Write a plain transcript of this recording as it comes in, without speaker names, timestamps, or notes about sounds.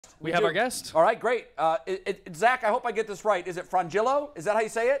We have our guest. All right, great. Zach, I hope I get this right. Is it Frongillo? Is that how you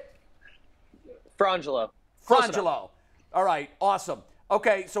say it? Frongillo. Frongillo. All right, awesome.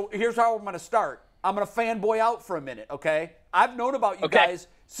 Okay, so here's how I'm going to start. I'm going to fanboy out for a minute, okay? I've known about you guys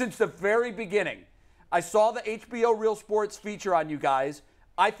since the very beginning. I saw the HBO Real Sports feature on you guys.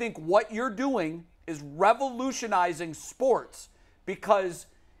 I think what you're doing is revolutionizing sports because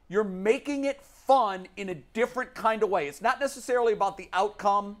you're making it fun in a different kind of way. It's not necessarily about the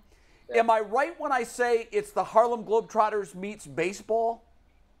outcome. Yeah. Am I right when I say it's the Harlem Globetrotters meets baseball?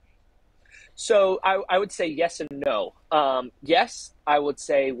 So I would say yes and no. Yes, I would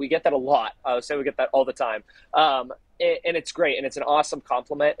say we get that a lot. I would say we get that all the time. And it's great, and it's an awesome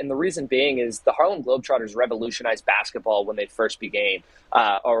compliment. And the reason being is the Harlem Globetrotters revolutionized basketball when they first began,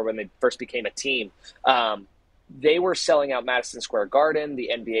 or when they first became a team. They were selling out Madison Square Garden.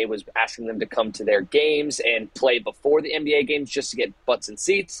 The NBA was asking them to come to their games and play before the NBA games just to get butts and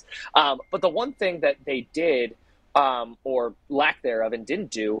seats. But the one thing that they did, or lack thereof, and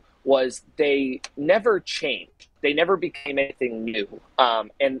didn't do, was they never changed. They never became anything new.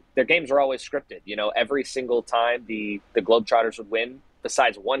 And their games were always scripted. You know, every single time the Globetrotters would win,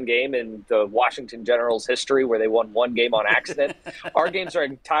 besides one game in the Washington Generals history where they won one game on accident, our games are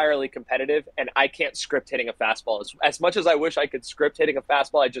entirely competitive, and I can't script hitting a fastball. As much as I wish I could script hitting a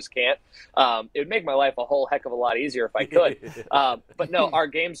fastball, I just can't. It would make my life a whole heck of a lot easier if I could. But no, our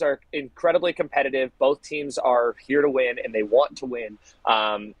games are incredibly competitive. Both teams are here to win, and they want to win.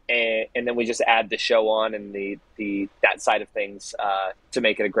 And then we just add the show on and that side of things to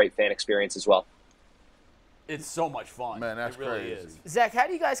make it a great fan experience as well. It's so much fun. Man, that's really crazy. Zach, how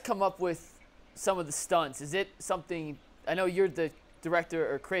do you guys come up with some of the stunts? Is it something, I know you're the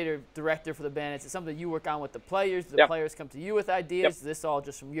director or creative director for the band. Is it something you work on with the players? Do the players come to you with ideas? Is this all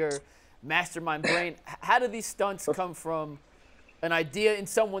just from your mastermind brain? How do these stunts come from an idea in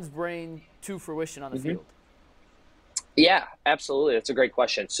someone's brain to fruition on the field? Yeah, absolutely. That's a great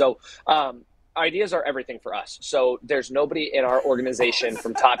question. So, ideas are everything for us. So there's nobody in our organization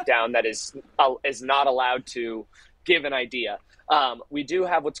from top down that is not allowed to give an idea. We do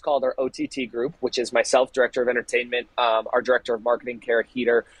have what's called our OTT group, which is myself, director of entertainment, our director of marketing, Kara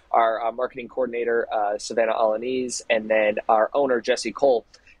Heater, our marketing coordinator, Savannah Bananas, and then our owner, Jesse Cole,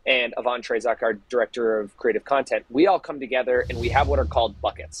 and Yvonne Trezak, our director of creative content. We all come together and we have what are called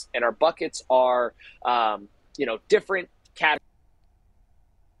buckets. And our buckets are, different categories.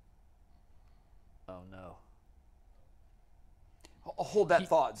 Oh, no. Hold that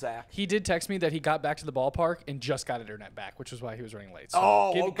thought, Zach. He did text me that he got back to the ballpark and just got internet back, which is why he was running late. So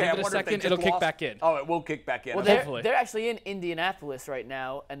okay. Give it a second. It'll kick back in. Oh, it will kick back in. Well, hopefully. They're actually in Indianapolis right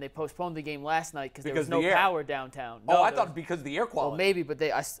now, and they postponed the game last night because there was no power downtown. No, I thought because of the air quality. Well, maybe, but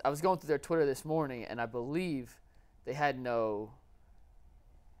I was going through their Twitter this morning, and I believe they had no.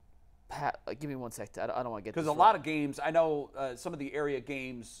 Give me 1 second. I don't want to get this because a lot of games. I know some of the area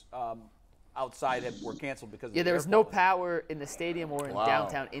games outside were canceled because of there was no power in the stadium or in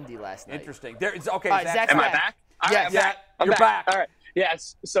downtown Indy last night. Interesting. Okay, right, Zach. Am I back? Yes. You're back. All right.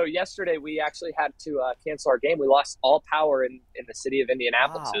 Yes. So yesterday we actually had to cancel our game. We lost all power in the city of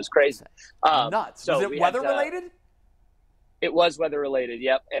Indianapolis. Wow. It was crazy. Nuts. So was it weather related? It was weather related,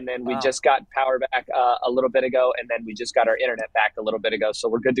 yep. And then we just got power back a little bit ago, and then we just got our internet back a little bit ago. So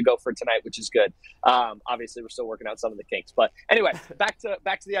we're good to go for tonight, which is good. Obviously, we're still working out some of the kinks. But anyway, back to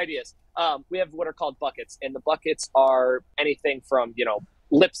the ideas. We have what are called buckets, and the buckets are anything from,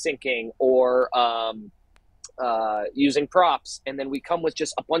 lip syncing or using props. And then we come with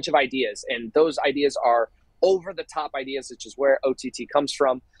just a bunch of ideas. And those ideas are over-the-top ideas, which is where OTT comes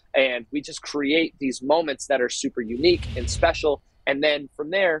from. And we just create these moments that are super unique and special. And then from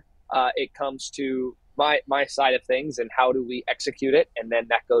there, it comes to my side of things and how do we execute it. And then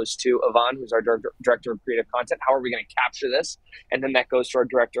that goes to Yvonne, who's our director of creative content. How are we going to capture this? And then that goes to our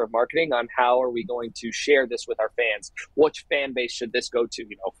director of marketing on how are we going to share this with our fans? Which fan base should this go to?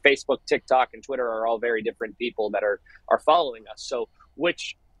 Facebook, TikTok, and Twitter are all very different people that are following us. So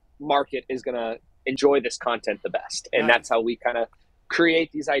which market is going to enjoy this content the best? And that's how we kind of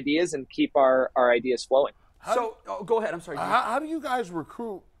create these ideas and keep our ideas flowing. Go ahead. I'm sorry. How do you guys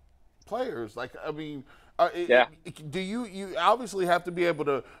recruit players? Like, I mean, do you obviously have to be able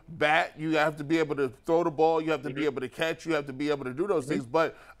to bat, you have to be able to throw the ball, you have to be able to catch, you have to be able to do those things,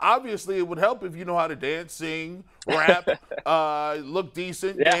 but obviously it would help if you know how to dance, sing, rap, look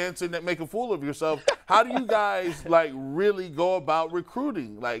decent, dance, and make a fool of yourself. How do you guys, really go about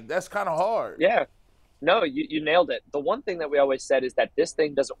recruiting? Like, that's kind of hard. Yeah. No, you nailed it. The one thing that we always said is that this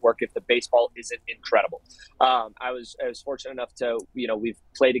thing doesn't work if the baseball isn't incredible. I was fortunate enough to, we've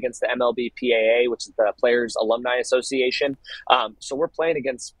played against the MLB PAA, which is the Players Alumni Association. So we're playing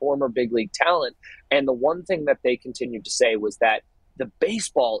against former big league talent. And the one thing that they continued to say was that the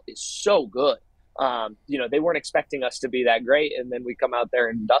baseball is so good. They weren't expecting us to be that great, and then we come out there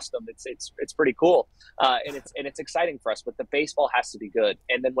and dust them. It's pretty cool, and it's exciting for us. But the baseball has to be good.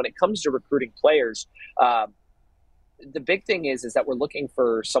 And then when it comes to recruiting players, the big thing is that we're looking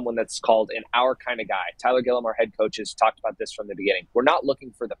for someone that's called an our kind of guy. Tyler Gillum, our head coach, has talked about this from the beginning. We're not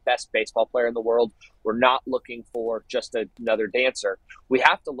looking for the best baseball player in the world. We're not looking for just another dancer. We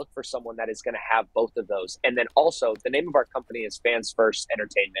have to look for someone that is going to have both of those. And then also, the name of our company is Fans First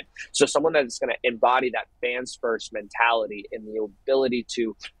Entertainment. So someone that is going to embody that fans first mentality and the ability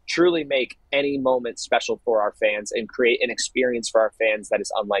to truly make any moment special for our fans and create an experience for our fans that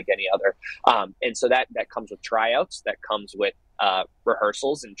is unlike any other. And so that comes with tryouts, that comes with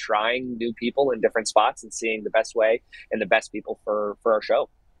rehearsals and trying new people in different spots and seeing the best way and the best people for our show.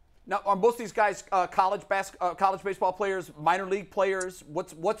 Now, are most of these guys college baseball players, minor league players?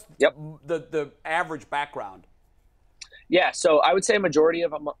 What's the average background? Yeah, so I would say a majority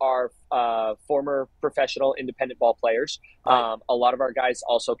of them are former professional independent ball players. Right. A lot of our guys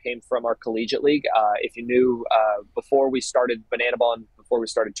also came from our collegiate league. If you knew, before we started Banana Ball and before we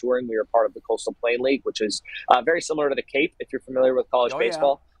started touring, we were part of the Coastal Plain League, which is very similar to the Cape, if you're familiar with college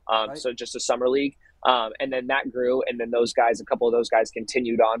baseball. Yeah. Right. So just a summer league. And then that grew, and then a couple of those guys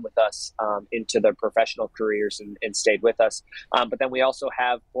continued on with us into their professional careers and stayed with us. But then we also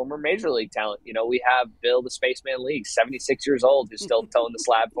have former major league talent. We have Bill the Spaceman League, 76 years old, who's still towing the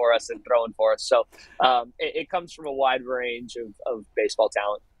slab for us and throwing for us. So it comes from a wide range of baseball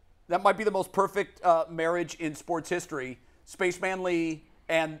talent. That might be the most perfect marriage in sports history, Spaceman Lee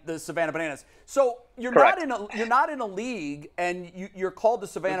and the Savannah Bananas. So you're not in a league, and you're called the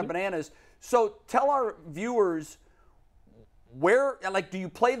Savannah Bananas. So tell our viewers do you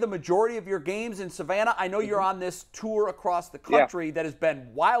play the majority of your games in Savannah? I know you're on this tour across the country that has been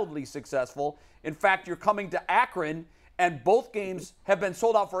wildly successful. In fact, you're coming to Akron, and both games have been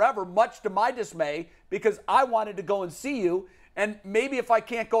sold out forever, much to my dismay, because I wanted to go and see you. And maybe if I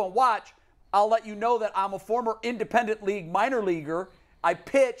can't go and watch, I'll let you know that I'm a former independent league minor leaguer. I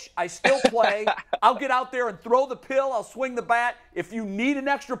pitch. I still play. I'll get out there and throw the pill. I'll swing the bat. If you need an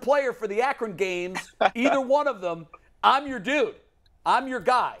extra player for the Akron games, either one of them, I'm your dude. I'm your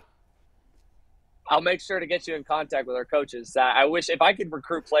guy. I'll make sure to get you in contact with our coaches. I wish if I could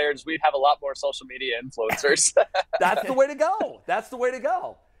recruit players, we'd have a lot more social media influencers. That's the way to go. That's the way to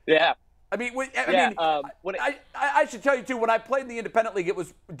go. Yeah. I should tell you, too, when I played in the independent league, it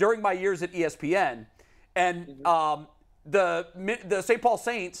was during my years at ESPN. And the St. Paul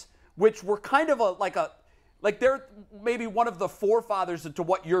Saints, which were kind of they're maybe one of the forefathers to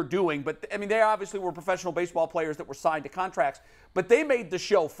what you're doing, but they obviously were professional baseball players that were signed to contracts, but they made the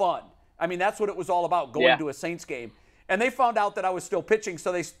show fun. That's what it was all about, going to a Saints game. And they found out that I was still pitching,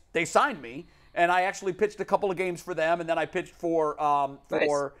 so they signed me, and I actually pitched a couple of games for them, and then I pitched for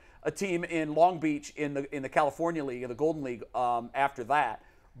a team in Long Beach in the California League, in the Golden League, after that.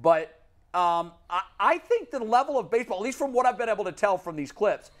 But I think the level of baseball, at least from what I've been able to tell from these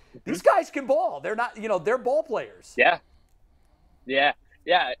clips, these guys can ball. They're not, they're ball players. Yeah,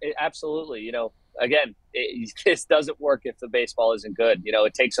 absolutely. Again, this doesn't work if the baseball isn't good.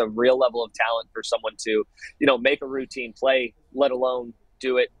 It takes a real level of talent for someone to, make a routine play, let alone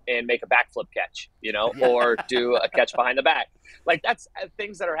do it and make a backflip catch, or do a catch behind the back. Like, that's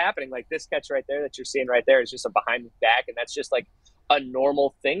things that are happening. Like this catch right there that you're seeing right there is just a behind the back, and that's just like a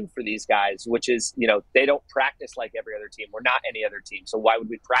normal thing for these guys, which is, they don't practice like every other team. We're not any other team. So why would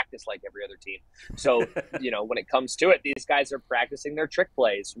we practice like every other team? So, when it comes to it, these guys are practicing their trick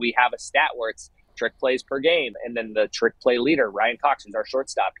plays. We have a stat where it's trick plays per game. And then the trick play leader, Ryan Cox, who's our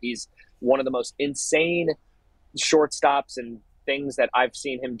shortstop. He's one of the most insane shortstops and things that I've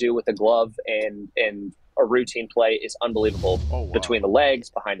seen him do with a glove and a routine play is unbelievable. Oh, wow. Between the legs,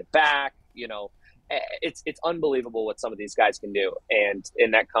 behind the back, it's unbelievable what some of these guys can do. And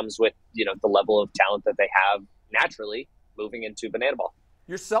that comes with, the level of talent that they have naturally moving into Banana Ball.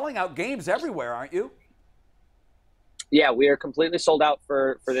 You're selling out games everywhere, aren't you? Yeah, we are completely sold out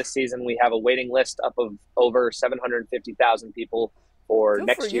for this season. We have a waiting list up of over 750,000 people for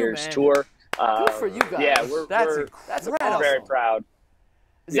next year's tour. Good for you guys. Yeah, that's very proud.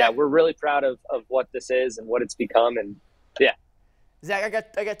 We're really proud of what this is and what it's become. And yeah. Zach,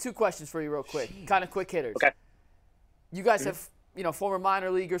 I got two questions for you real quick, kind of quick hitters. Okay. You guys have, former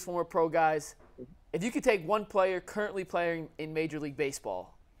minor leaguers, former pro guys. If you could take one player currently playing in Major League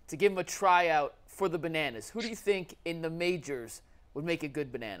Baseball to give him a tryout for the Bananas? Who do you think in the majors would make a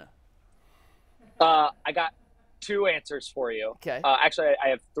good banana? I got 2 answers for you. Okay. Actually, I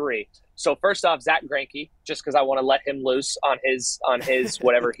have 3. So first off, Zack Greinke, just because I want to let him loose on his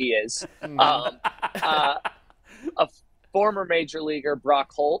whatever he is. A former major leaguer,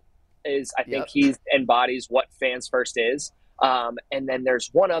 Brock Holt, is I think he embodies what fans first is. And then there's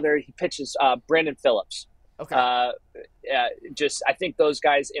one other. He pitches Brandon Phillips. Okay. I think those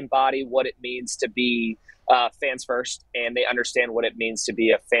guys embody what it means to be fans first, and they understand what it means to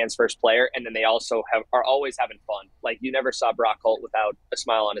be a fans first player. And then they also are always having fun. Like, you never saw Brock Holt without a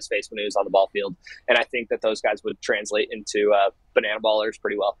smile on his face when he was on the ball field. And I think that those guys would translate into banana ballers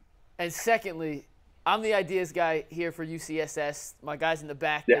pretty well. And secondly, I'm the ideas guy here for UCSS. My guys in the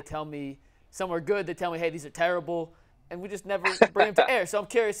back, they tell me some are good. They tell me, hey, these are terrible. And we just never bring them to air. So I'm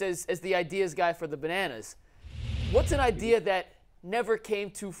curious, as the ideas guy for the Bananas, what's an idea that never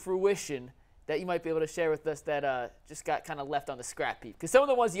came to fruition that you might be able to share with us that just got kind of left on the scrap heap? Because some of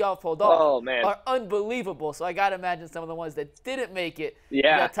the ones y'all pulled off are unbelievable. So I got to imagine some of the ones that didn't make it to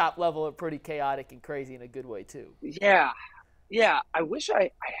that top level are pretty chaotic and crazy in a good way too. Yeah. I wish I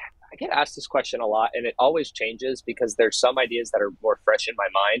get asked this question a lot, and it always changes because there's some ideas that are more fresh in my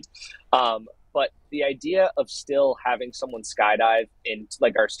mind. But the idea of still having someone skydive in,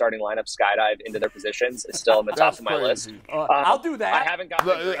 like our starting lineup skydive into their positions is still on the top of my list. I'll do that. I haven't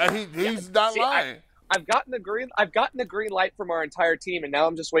gotten he's not lying. I've gotten the green light from our entire team, and now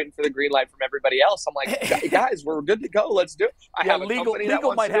I'm just waiting for the green light from everybody else. I'm like, guys, we're good to go. Let's do it. I have a company that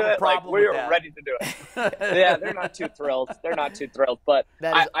wants to do it. Like, we're ready to do it. Yeah, they're not too thrilled. But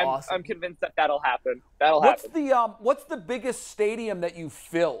awesome. I'm convinced that that'll happen. What's the biggest stadium that you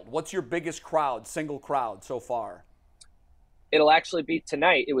filled? What's your biggest crowd, single crowd so far? It'll actually be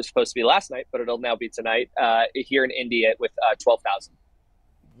tonight. It was supposed to be last night, but it'll now be tonight here in Indy with 12,000.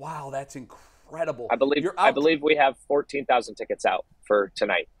 Wow, that's incredible. I believe we have 14,000 tickets out for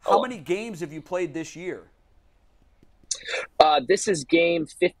tonight. How many games have you played this year? This is game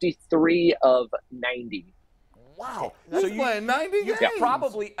 53 of 90. Wow. So you're playing 90 games?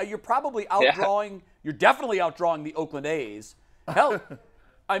 You're probably outdrawing. You're definitely outdrawing the Oakland A's. Hell,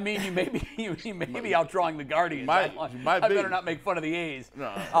 I mean, you may be outdrawing the Guardians. I better not make fun of the A's.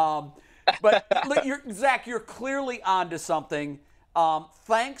 No. But look, Zach, you're clearly onto something.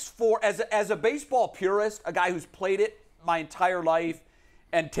 Thanks for, as a baseball purist, a guy who's played it my entire life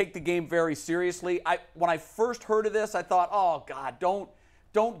and take the game very seriously. When I first heard of this, I thought, oh God,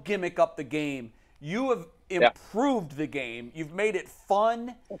 don't gimmick up the game. You have improved the game. You've made it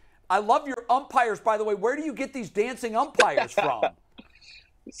fun. I love your umpires, by the way. Where do you get these dancing umpires from?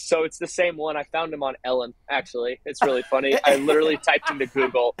 So it's the same one. I found him on Ellen, actually. It's really funny. I literally typed into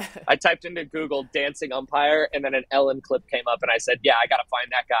Google dancing umpire, and then an Ellen clip came up, and I said, yeah, I got to find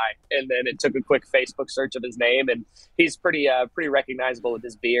that guy. And then it took a quick Facebook search of his name, and he's pretty recognizable with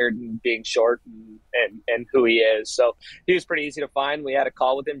his beard and being short and who he is. So he was pretty easy to find. We had a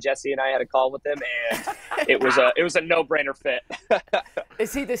call with him. Jesse and I had a call with him, and it was a no-brainer fit.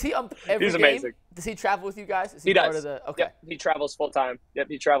 Does he every He's game? Amazing. Does he travel with you guys? He does. Part of the, okay. Yep, he travels full time.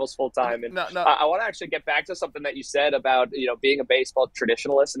 He travels full time. And No. I want to actually get back to something that you said about being a baseball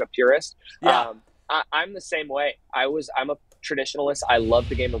traditionalist and a purist. Yeah. I'm the same way. I'm a traditionalist. I love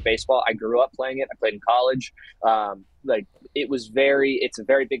the game of baseball. I grew up playing it. I played in college. It's a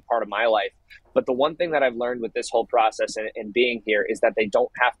very big part of my life. But the one thing that I've learned with this whole process and being here is that they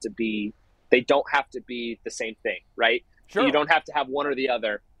don't have to be the same thing, right? Sure. You don't have to have one or the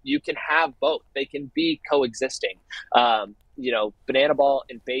other. You can have both. They can be coexisting. Banana ball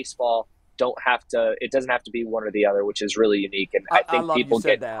and baseball it doesn't have to be one or the other, which is really unique. And I think people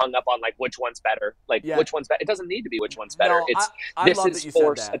get hung up on like which one's better. Which one's better? It doesn't need to be which one's better. No, this is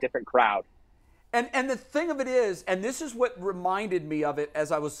for a different crowd. And the thing of it is, and this is what reminded me of it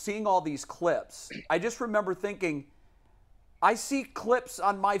as I was seeing all these clips, I just remember thinking, I see clips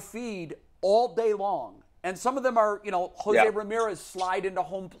on my feed all day long. And some of them are, Jose Ramirez slide into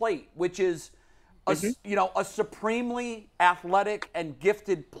home plate, which is, a supremely athletic and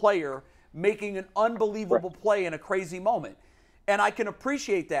gifted player making an unbelievable play in a crazy moment. And I can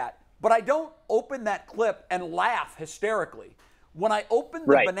appreciate that. But I don't open that clip and laugh hysterically. When I open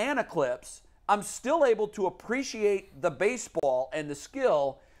the banana clips, I'm still able to appreciate the baseball and the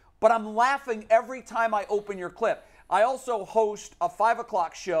skill, but I'm laughing every time I open your clip. I also host a 5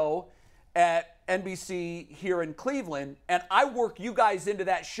 o'clock show at NBC here in Cleveland, and I work you guys into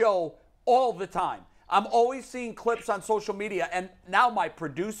that show all the time. I'm always seeing clips on social media, and now my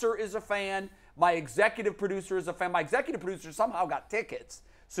producer is a fan. My executive producer is a fan. My executive producer somehow got tickets,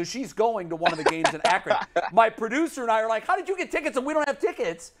 so she's going to one of the games in Akron. My producer and I are like, how did you get tickets and we don't have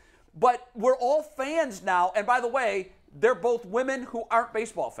tickets? But we're all fans now. And by the way, they're both women who aren't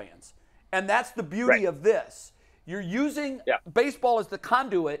baseball fans. And that's the beauty of this. You're using baseball as the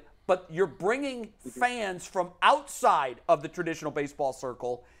conduit, but you're bringing fans from outside of the traditional baseball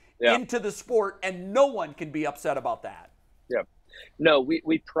circle into the sport, and no one can be upset about that. Yeah. No,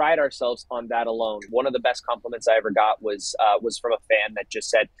 we pride ourselves on that alone. One of the best compliments I ever got was from a fan that just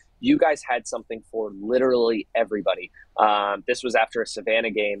said, you guys had something for literally everybody. This was after a Savannah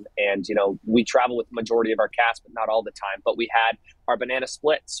game, and, you know, we travel with the majority of our cast, but not all the time. But we had our Banana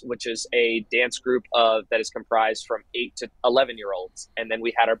Splits, which is a dance group that is comprised from 8 to 11-year-olds. And then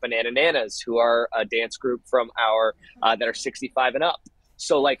we had our Banana Nanas, who are a dance group from our that are 65 and up.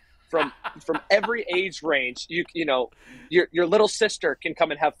 So, like, from every age range, you know, your little sister can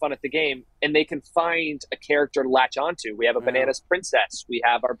come and have fun at the game, and they can find a character to latch onto. We have a Bananas Princess. We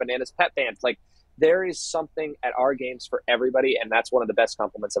have our Bananas Pet Band. Like, there is something at our games for everybody, and that's one of the best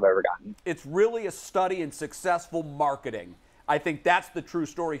compliments I've ever gotten. It's really a study in successful marketing. I think that's the true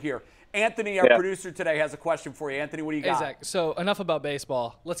story here. Anthony, our producer today, has a question for you. Anthony, what do you got? Hey, Zach, so enough about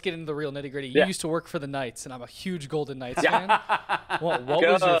baseball. Let's get into the real nitty-gritty. You used to work for the Knights, and I'm a huge Golden Knights fan. What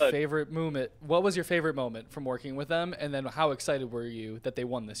was your favorite moment? What was your favorite moment from working with them, and then how excited were you that they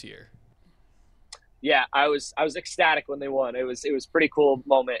won this year? Yeah, I was ecstatic when they won. It was a pretty cool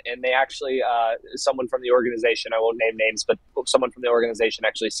moment, and they actually someone from the organization, I won't name names, but someone from the organization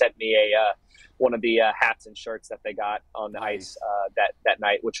actually sent me one of the hats and shirts that they got on the ice that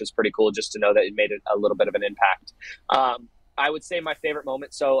night, which was pretty cool just to know that it made a little bit of an impact. I would say my favorite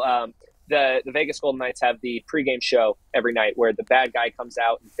moment. So the Vegas Golden Knights have the pregame show every night where the bad guy comes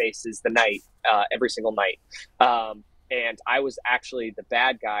out and faces the Knight every single night. And I was actually the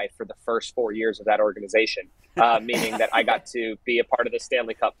bad guy for the first 4 years of that organization, meaning that I got to be a part of the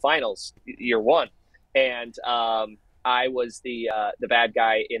Stanley Cup Finals year one. And I was the bad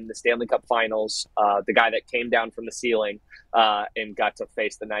guy in the Stanley Cup Finals, the guy that came down from the ceiling and got to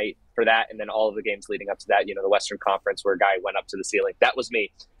face the Knight for that. And then all of the games leading up to that, you know, the Western Conference where a guy went up to the ceiling. That was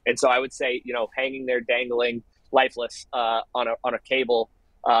me. And so I would say, you know, hanging there dangling, lifeless on a cable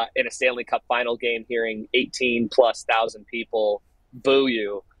in a Stanley Cup final game, hearing 18,000+ people boo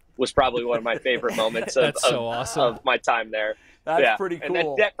you was probably one of my favorite moments of my time there. That's pretty cool.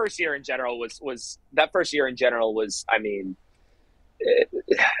 And that first year in general was I mean,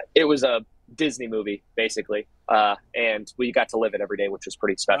 it was a Disney movie basically, and we got to live it every day, which was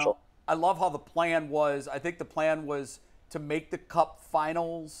pretty special. I love how the plan was. I think the plan was to make the Cup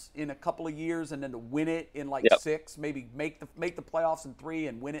Finals in a couple of years, and then to win it in like 6, maybe make the playoffs in 3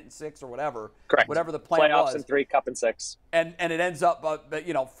 and win it in 6 or whatever. Correct. Whatever the plan was. Playoffs in 3, Cup in 6. And it ends up,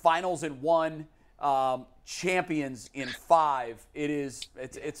 you know, finals in 1. Champions in 5.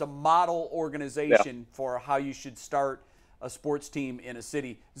 It's a model organization for how you should start a sports team in a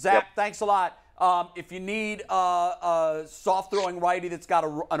city. Zach, thanks a lot. If you need a soft throwing righty that's got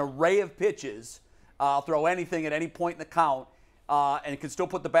an array of pitches, I'll throw anything at any point in the count, and can still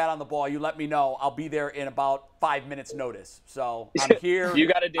put the bat on the ball, you let me know. I'll be there in about 5 minutes notice. So I'm here. You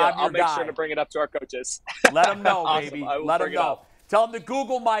got a deal. I'll make sure to bring it up to our coaches. Let them know, baby. Let them know. Tell them to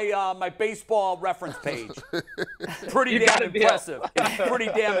Google my baseball reference page. Pretty damn impressive. It's pretty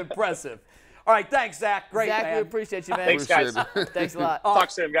damn impressive. All right, thanks, Zach. Great, Zach, man. we appreciate you, man. Thanks, guys. Thanks a lot. Talk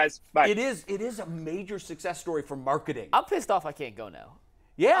soon, guys. Bye. It is a major success story for marketing. I'm pissed off I can't go now.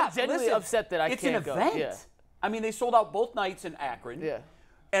 Yeah, I'm genuinely upset that I can't go. It's an event. Yeah. I mean, they sold out both nights in Akron. Yeah.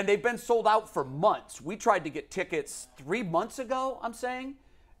 And they've been sold out for months. We tried to get tickets 3 months ago, I'm saying.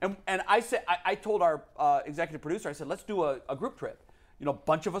 And I said, I told our executive producer, I said, let's do a group trip. You know, a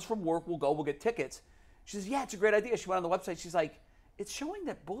bunch of us from work will go, we'll get tickets. She says, yeah, it's a great idea. She went on the website. She's like, it's showing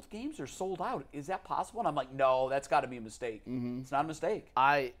that both games are sold out. Is that possible? And I'm like, no, that's got to be a mistake. It's not a mistake.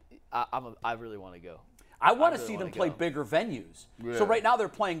 I really want to go. I want to see them play bigger venues. Yeah. So right now they're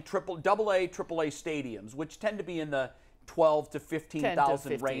playing AA, AAA stadiums, which tend to be in the 12 to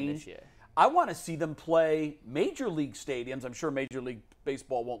 15,000 range. I want to see them play major league stadiums. I'm sure Major League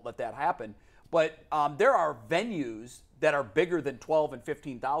Baseball won't let that happen. But there are venues that are bigger than 12 and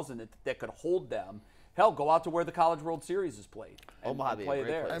 15,000 that could hold them. Hell, go out to where the College World Series is played and play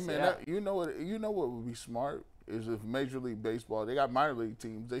there. I mean, you know what would be smart is if Major League Baseball, they got minor league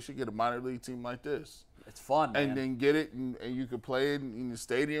teams. They should get a minor league team like this. It's fun, man. And then get it, and you could play it in the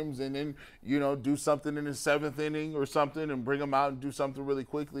stadiums, and then, you know, do something in the 7th inning or something and bring them out and do something really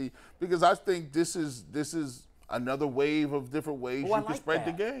quickly. Because I think this is another wave of different ways you can spread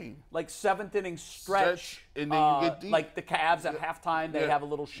the game. Like 7th inning stretch, and then you get deep. Like the Cavs at halftime, they have a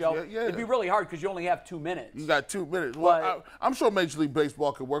little show. It'd be really hard because you only have 2 minutes. You got 2 minutes. Well, I'm sure Major League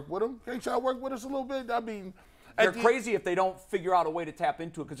Baseball could work with them. Can't y'all work with us a little bit? I mean, they're crazy if they don't figure out a way to tap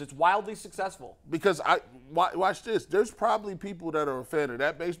into it because it's wildly successful. Because watch this. There's probably people that are a fan of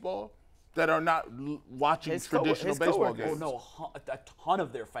that baseball that are not watching traditional baseball games. Oh, no, a ton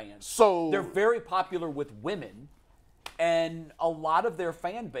of their fans. So they're very popular with women, and a lot of their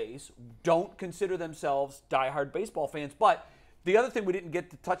fan base don't consider themselves diehard baseball fans. But the other thing we didn't get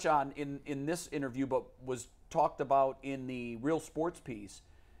to touch on in this interview, but was talked about in the Real Sports piece,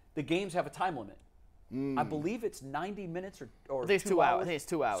 the games have a time limit. I believe it's 90 minutes or I think it's 2 hours. I think it's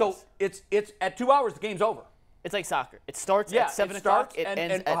 2 hours. So it's at 2 hours, the game's over. It's like soccer. It starts at 7 o'clock. It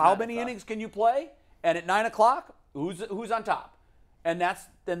ends at 9 how many innings can you play? And at 9 o'clock, who's on top? And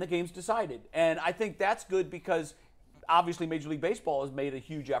then the game's decided. And I think that's good because obviously Major League Baseball has made a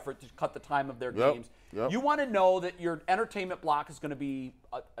huge effort to cut the time of their games. You want to know that your entertainment block is going to be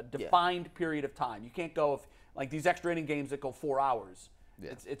a defined period of time. You can't go like these extra inning games that go 4 hours.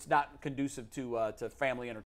 It's not conducive to family entertainment.